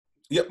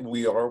Yep,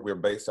 we are. We're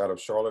based out of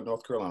Charlotte,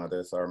 North Carolina.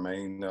 That's our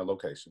main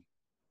location.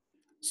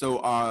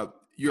 So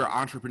you're an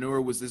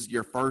entrepreneur. Was this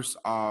your first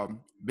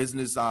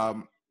business?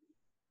 Well,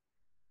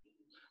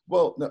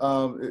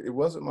 it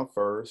wasn't my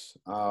first.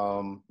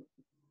 I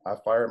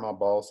fired my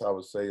boss, I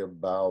would say,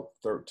 about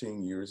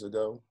 13 years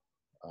ago.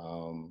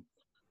 Um,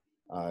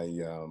 I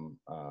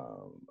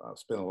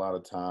spent a lot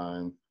of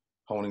time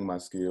honing my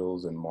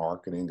skills in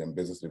marketing and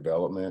business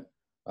development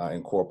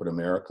in corporate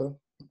America.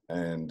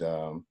 And,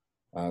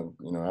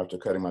 after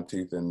cutting my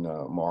teeth in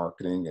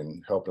marketing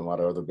and helping a lot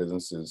of other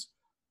businesses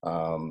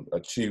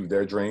achieve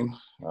their dream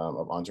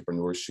of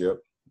entrepreneurship,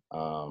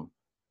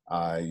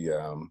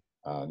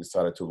 I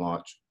decided to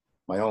launch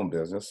my own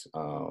business.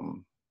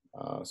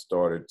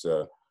 Started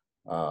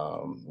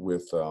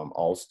with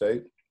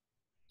Allstate.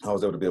 I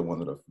was able to be one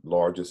of the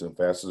largest and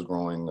fastest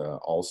growing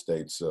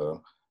Allstates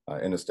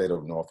in the state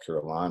of North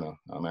Carolina.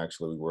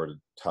 We were the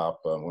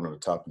top, one of the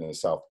top in the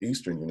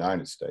southeastern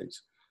United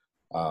States.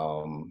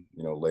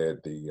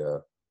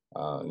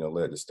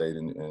 Led the state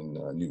in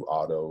new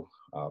auto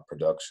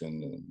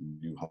production and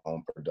new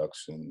home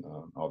production,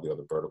 all the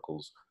other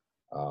verticals.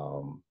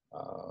 Um,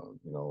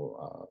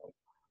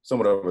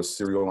 Somewhat of a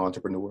serial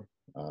entrepreneur.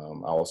 I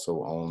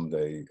also owned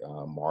a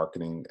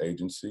marketing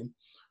agency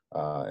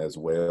as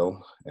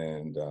well,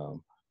 and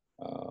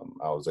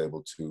I was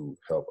able to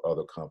help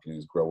other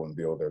companies grow and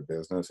build their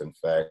business. In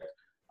fact,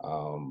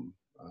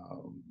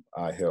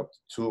 I helped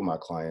two of my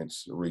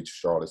clients reach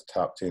Charlotte's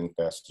top 10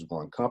 fastest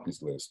growing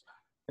companies list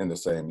in the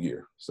same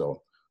year.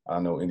 So I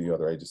don't know any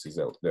other agencies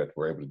that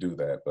were able to do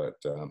that, but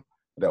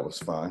that was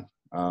fun.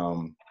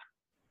 I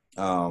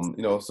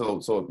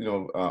also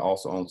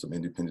own some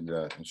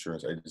independent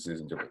insurance agencies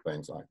and different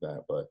things like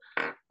that. But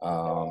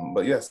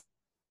yes,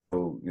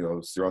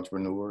 serial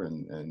entrepreneur,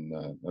 and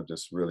I've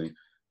just really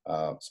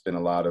spent a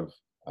lot of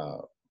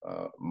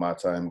my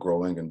time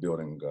growing and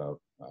building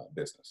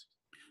business.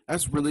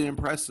 That's really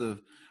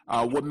impressive.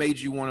 What made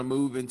you want to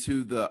move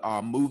into the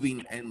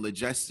moving and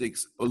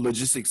logistics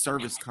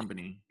service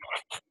company?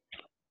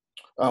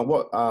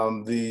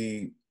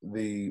 The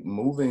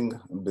moving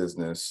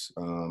business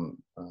in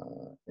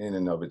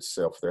and of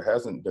itself, there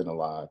hasn't been a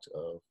lot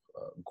of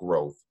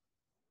growth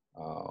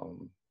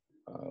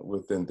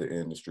within the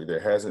industry. There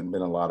hasn't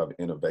been a lot of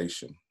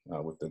innovation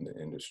within the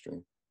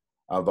industry.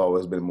 I've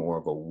always been more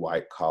of a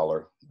white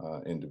collar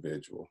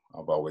individual.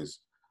 I've always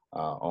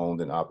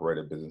owned and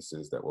operated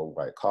businesses that were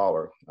white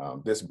collar.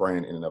 This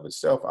brand in and of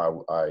itself, I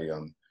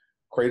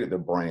created the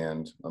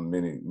brand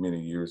many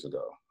years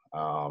ago.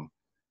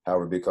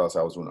 However, because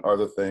I was doing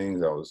other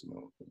things, I was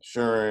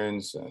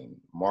insurance and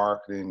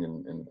marketing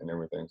and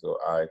everything. So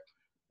I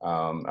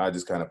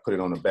just kind of put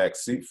it on the back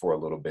seat for a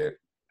little bit.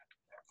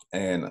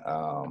 And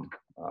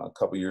a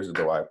couple of years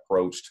ago, I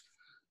approached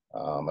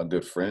a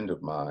good friend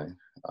of mine,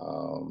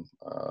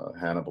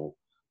 Hannibal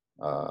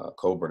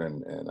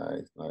Coburn, and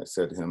I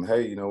said to him,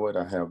 "Hey, you know what?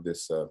 I have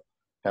this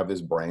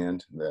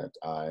brand that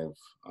I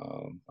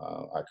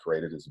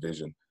created, this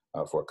vision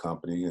for a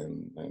company,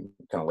 and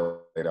kind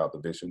of laid out the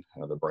vision,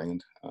 the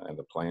brand, and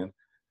the plan."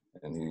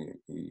 And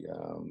he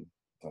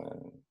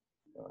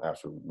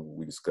after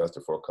we discussed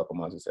it for a couple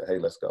months, he said, "Hey,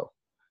 let's go."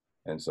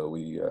 And so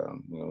we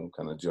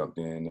kind of jumped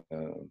in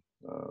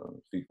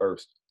feet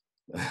first,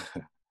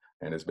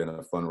 and it's been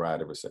a fun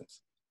ride ever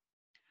since.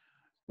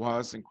 Wow,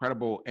 that's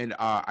incredible. And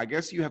I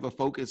guess you have a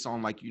focus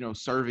on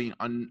serving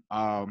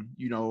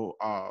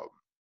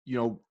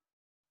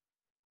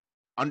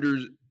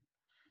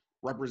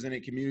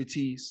underrepresented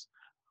communities,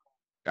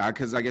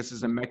 because I guess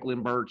it's in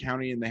Mecklenburg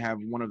County and they have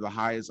one of the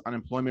highest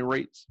unemployment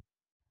rates.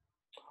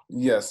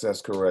 Yes,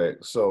 that's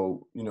correct.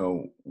 So,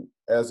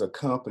 as a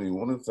company,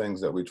 one of the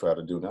things that we try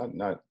to do,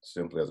 not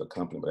simply as a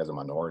company, but as a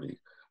minority,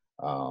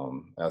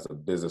 as a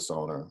business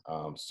owner,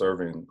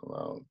 serving,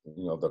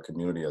 the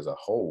community as a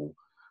whole,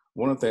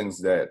 one of the things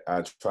that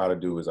I try to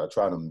do is I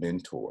try to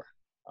mentor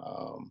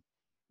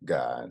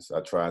guys.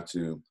 I try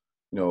to,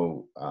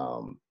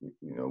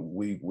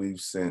 we've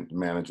sent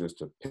managers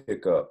to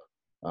pick up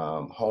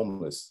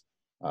homeless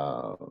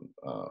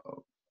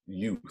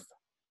youth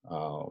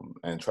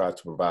and try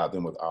to provide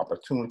them with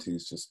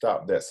opportunities to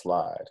stop that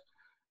slide.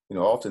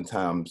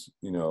 Oftentimes,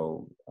 a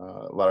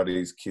lot of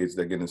these kids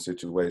that get in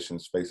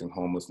situations facing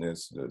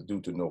homelessness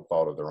due to no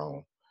fault of their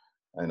own,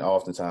 and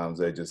oftentimes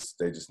they just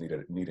need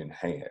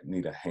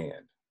a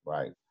hand,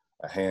 right?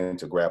 A hand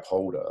to grab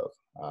hold of.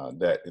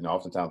 And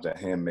oftentimes that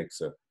hand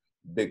makes a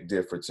big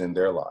difference in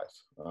their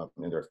life,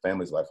 in their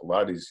family's life. A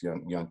lot of these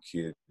young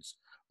kids,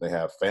 they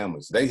have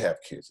families, they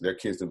have kids, they're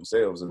kids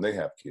themselves, and they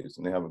have kids,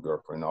 and they have a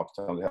girlfriend.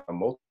 Oftentimes they have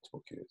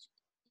multiple kids.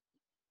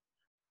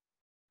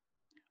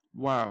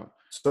 Wow.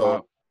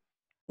 So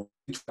we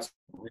try to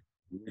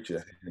reach a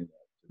hand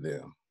out to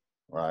them,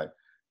 right?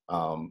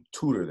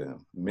 Tutor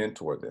them,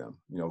 mentor them,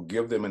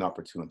 give them an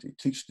opportunity,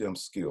 teach them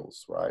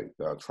skills, right?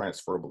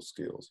 Transferable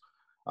skills.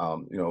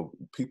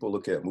 People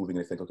look at moving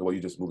and they think, okay, well,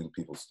 you're just moving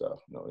people's stuff.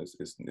 No, it's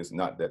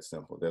not that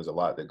simple. There's a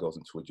lot that goes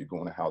into it. You go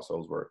into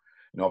households where,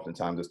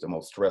 oftentimes it's the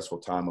most stressful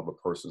time of a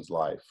person's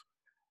life.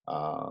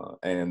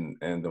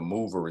 and the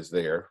mover is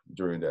there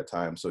during that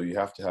time. So you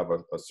have to have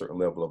a certain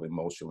level of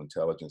emotional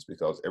intelligence,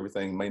 because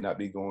everything may not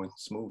be going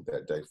smooth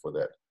that day for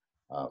that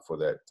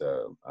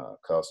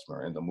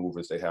customer. And the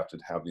movers, they have to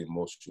have the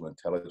emotional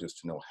intelligence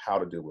to know how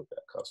to deal with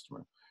that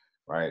customer,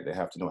 right? They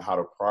have to know how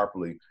to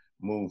properly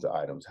move the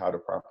items, how to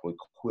properly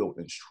quilt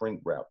and shrink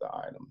wrap the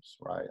items,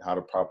 right? How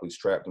to properly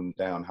strap them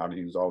down, how to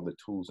use all the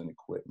tools and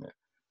equipment.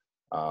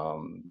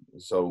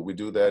 So we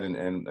do that,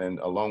 and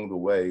along the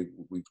way,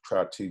 we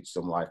try to teach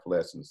some life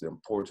lessons: the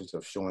importance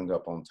of showing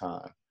up on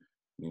time,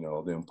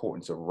 the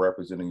importance of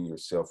representing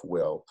yourself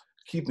well,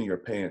 keeping your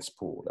pants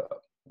pulled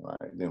up,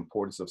 right? The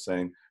importance of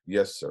saying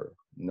yes, sir,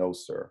 no,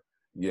 sir,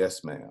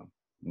 yes, ma'am,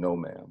 no,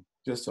 ma'am.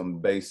 Just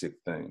some basic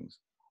things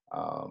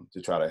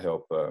to try to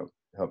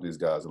help these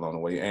guys along the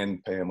way,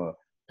 and pay them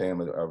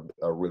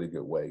a really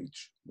good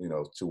wage,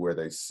 to where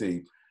they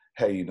see,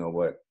 hey, you know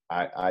what?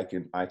 I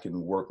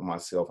can work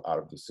myself out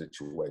of the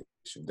situation.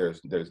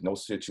 There's no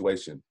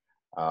situation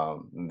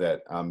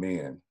that I'm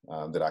in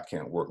that I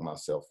can't work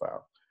myself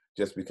out.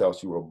 Just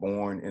because you were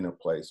born in a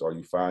place or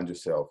you find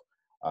yourself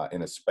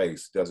in a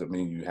space doesn't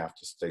mean you have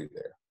to stay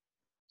there.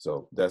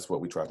 So that's what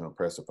we try to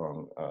impress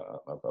upon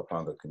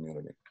the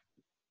community.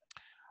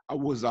 I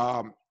was,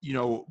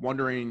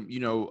 wondering,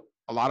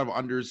 a lot of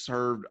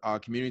underserved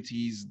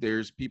communities,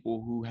 there's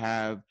people who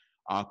have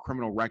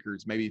criminal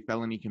records, maybe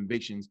felony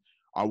convictions.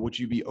 Would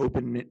you be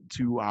open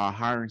to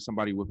hiring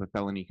somebody with a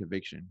felony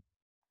conviction?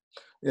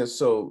 Yeah.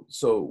 So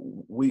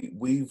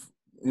we've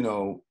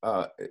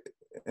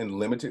in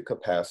limited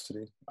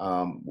capacity,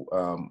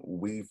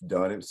 we've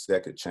done it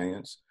second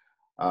chance.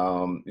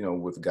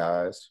 With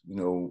guys,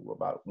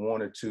 about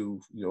one or two,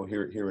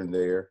 here and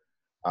there.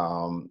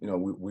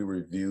 We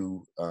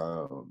review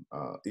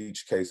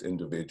each case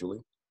individually,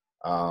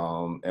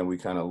 and we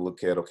kind of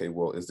look at, okay,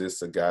 well, is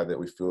this a guy that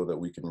we feel that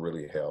we can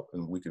really help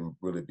and we can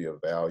really be of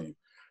value?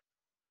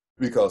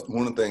 Because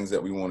one of the things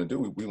that we want to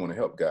do, we want to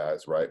help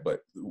guys, right?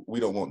 But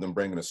we don't want them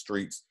bringing the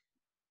streets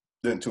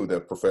into their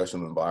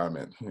professional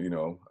environment.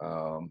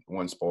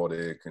 One spoiled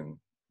egg can,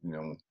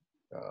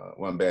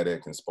 one bad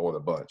egg can spoil a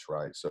bunch,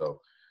 right? So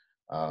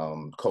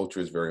culture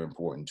is very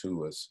important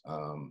to us.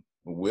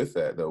 With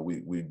that, though,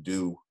 we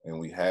do, and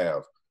we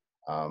have,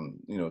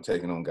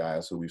 taken on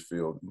guys who we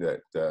feel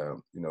that,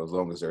 as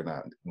long as they're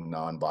not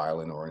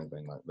nonviolent or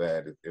anything like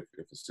that, if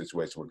it's a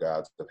situation where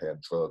guys have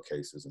had drug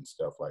cases and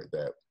stuff like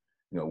that,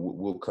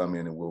 we'll come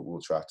in and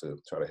we'll try to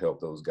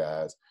help those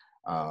guys.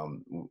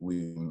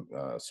 We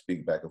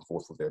speak back and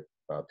forth with their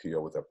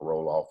PO, with their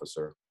parole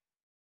officer,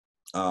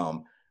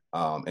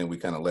 and we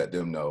kind of let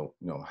them know,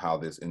 how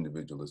this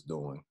individual is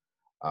doing.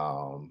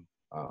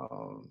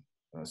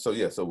 So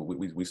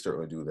we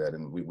certainly do that,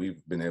 and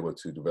we've been able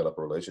to develop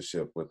a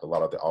relationship with a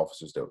lot of the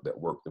officers that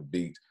work the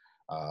beat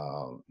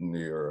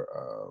near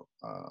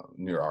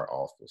our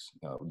office,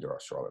 near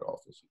our Charlotte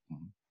office.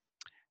 Mm-hmm.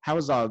 How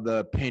has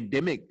the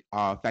pandemic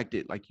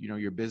affected,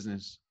 your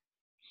business?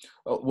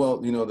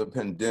 Well, the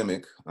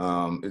pandemic,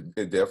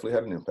 it definitely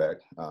had an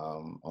impact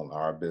on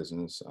our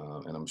business,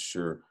 and I'm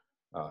sure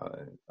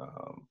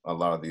a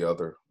lot of the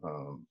other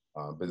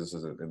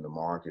businesses in the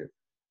market.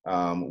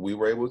 We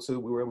were able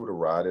to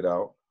ride it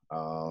out.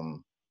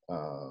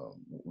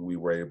 We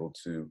were able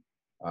to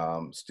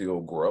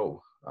still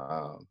grow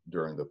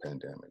during the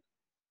pandemic.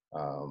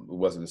 It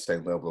wasn't the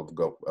same level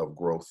of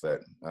growth that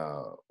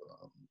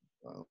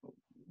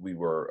we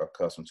were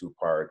accustomed to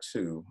prior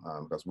to,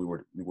 because we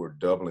were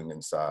doubling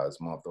in size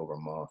month over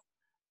month.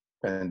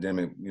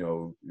 Pandemic,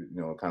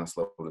 kind of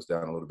slowed us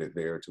down a little bit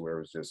there to where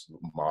it was just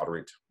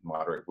moderate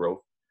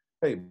growth.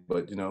 Hey,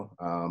 but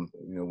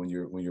when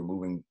you're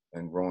moving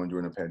and growing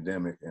during a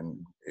pandemic, and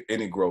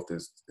any growth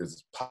is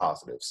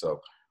positive,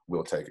 so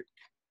we'll take it.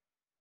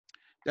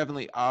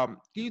 Definitely. Can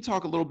you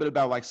talk a little bit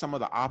about some of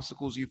the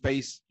obstacles you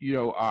face?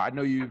 I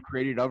know you've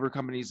created other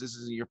companies. This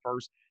isn't your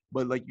first,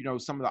 but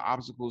some of the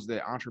obstacles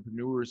that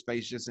entrepreneurs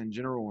face just in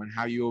general and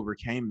how you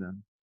overcame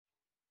them.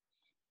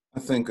 I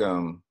think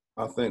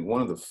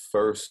one of the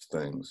first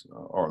things,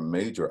 or a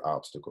major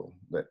obstacle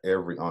that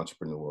every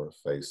entrepreneur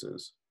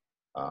faces,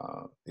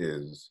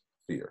 is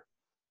fear.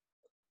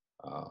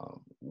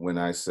 When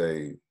I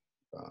say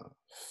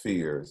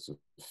fear, it's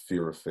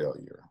fear of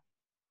failure,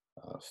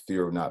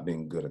 fear of not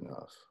being good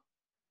enough,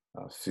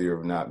 fear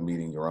of not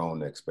meeting your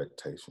own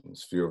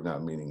expectations, fear of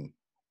not meeting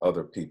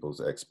other people's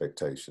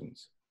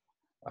expectations.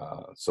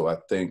 So I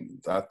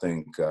think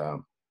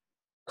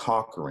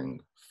conquering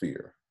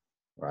fear,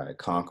 right?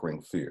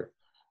 Conquering fear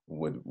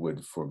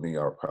would for me,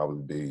 or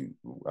probably be,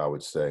 I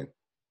would say,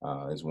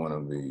 is one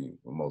of the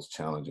most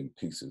challenging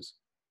pieces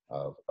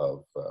of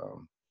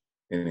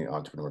any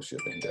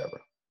entrepreneurship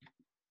endeavor.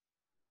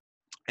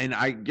 And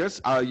I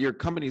guess your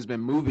company's been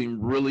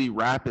moving really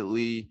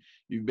rapidly.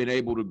 You've been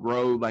able to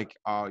grow.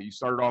 You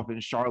started off in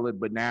Charlotte,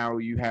 but now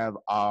you have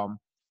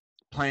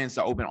plans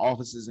to open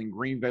offices in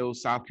Greenville,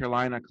 South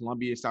Carolina,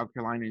 Columbia, South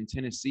Carolina, and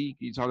Tennessee.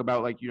 Can you talk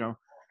about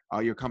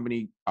your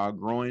company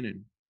growing?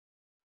 And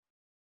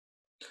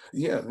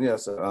Yeah,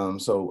 yes.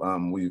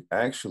 We've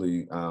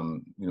actually,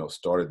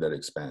 started that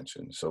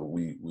expansion. So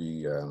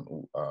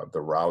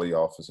the Raleigh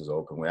office is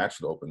open. We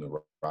actually opened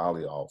the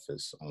Raleigh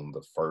office on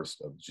the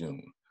 1st of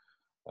June.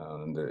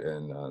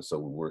 So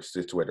we're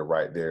situated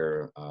right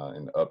there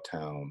in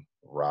Uptown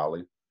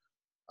Raleigh.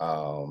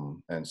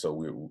 And so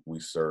we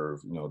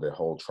serve, the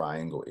whole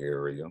triangle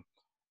area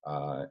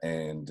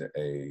and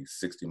a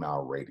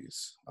 60-mile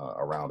radius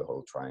around the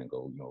whole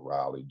triangle,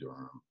 Raleigh,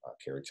 Durham,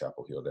 Cary,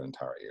 Chapel Hill, that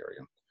entire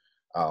area.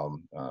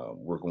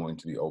 We're going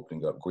to be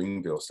opening up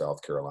Greenville,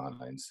 South Carolina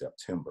in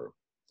September.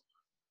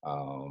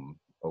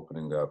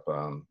 Opening up,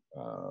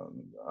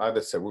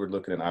 either said we're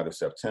looking at either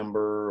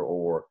September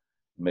or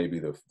maybe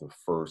the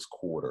first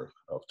quarter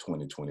of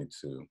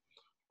 2022.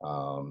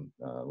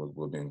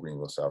 We'll be in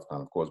Greenville, South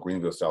Carolina. Of course,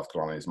 Greenville, South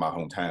Carolina is my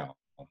hometown,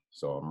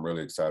 so I'm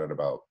really excited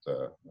about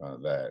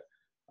that.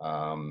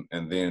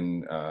 And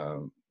then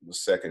the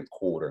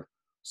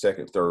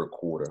third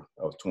quarter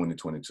of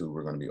 2022,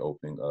 we're going to be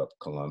opening up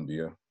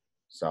Columbia,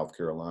 South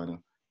Carolina.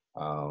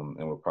 And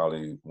we'll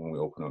probably, when we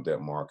open up that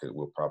market,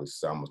 we'll probably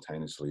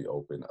simultaneously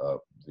open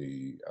up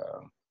the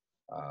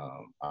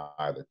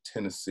either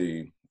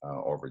Tennessee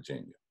or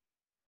Virginia.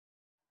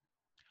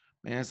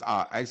 Man, that's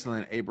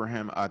excellent,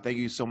 Abraham. Thank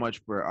you so much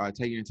for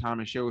taking the time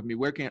to share with me.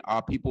 Where can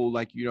people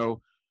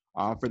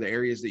for the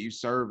areas that you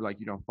serve,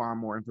 find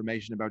more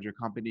information about your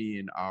company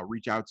and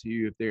reach out to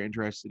you if they're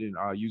interested in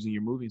using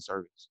your moving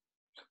service?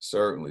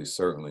 Certainly,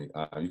 certainly.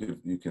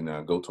 You can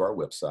go to our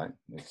website.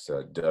 It's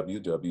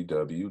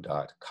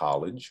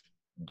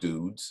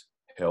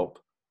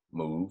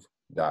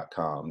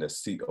www.collegedudeshelpmove.com.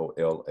 That's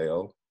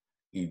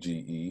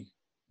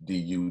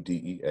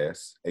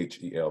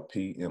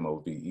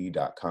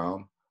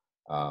COLLEGEDUDESHELPMOVE.com.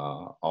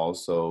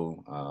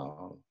 Also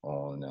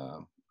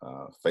on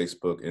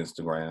Facebook,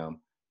 Instagram,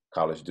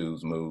 College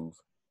Dudes Move.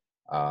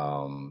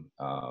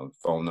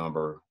 Phone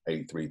number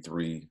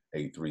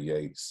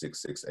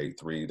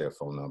 833-838-6683. That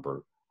phone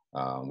number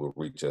will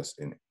reach us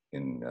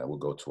we'll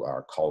go to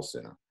our call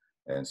center.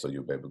 And so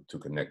you'll be able to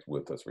connect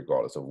with us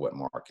regardless of what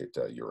market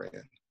you're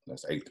in.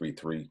 That's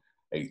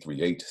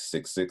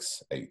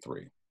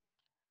 833-838-6683.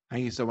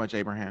 Thank you so much,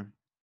 Abraham.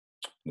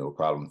 No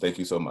problem. Thank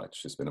you so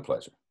much. It's been a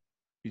pleasure.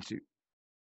 You too.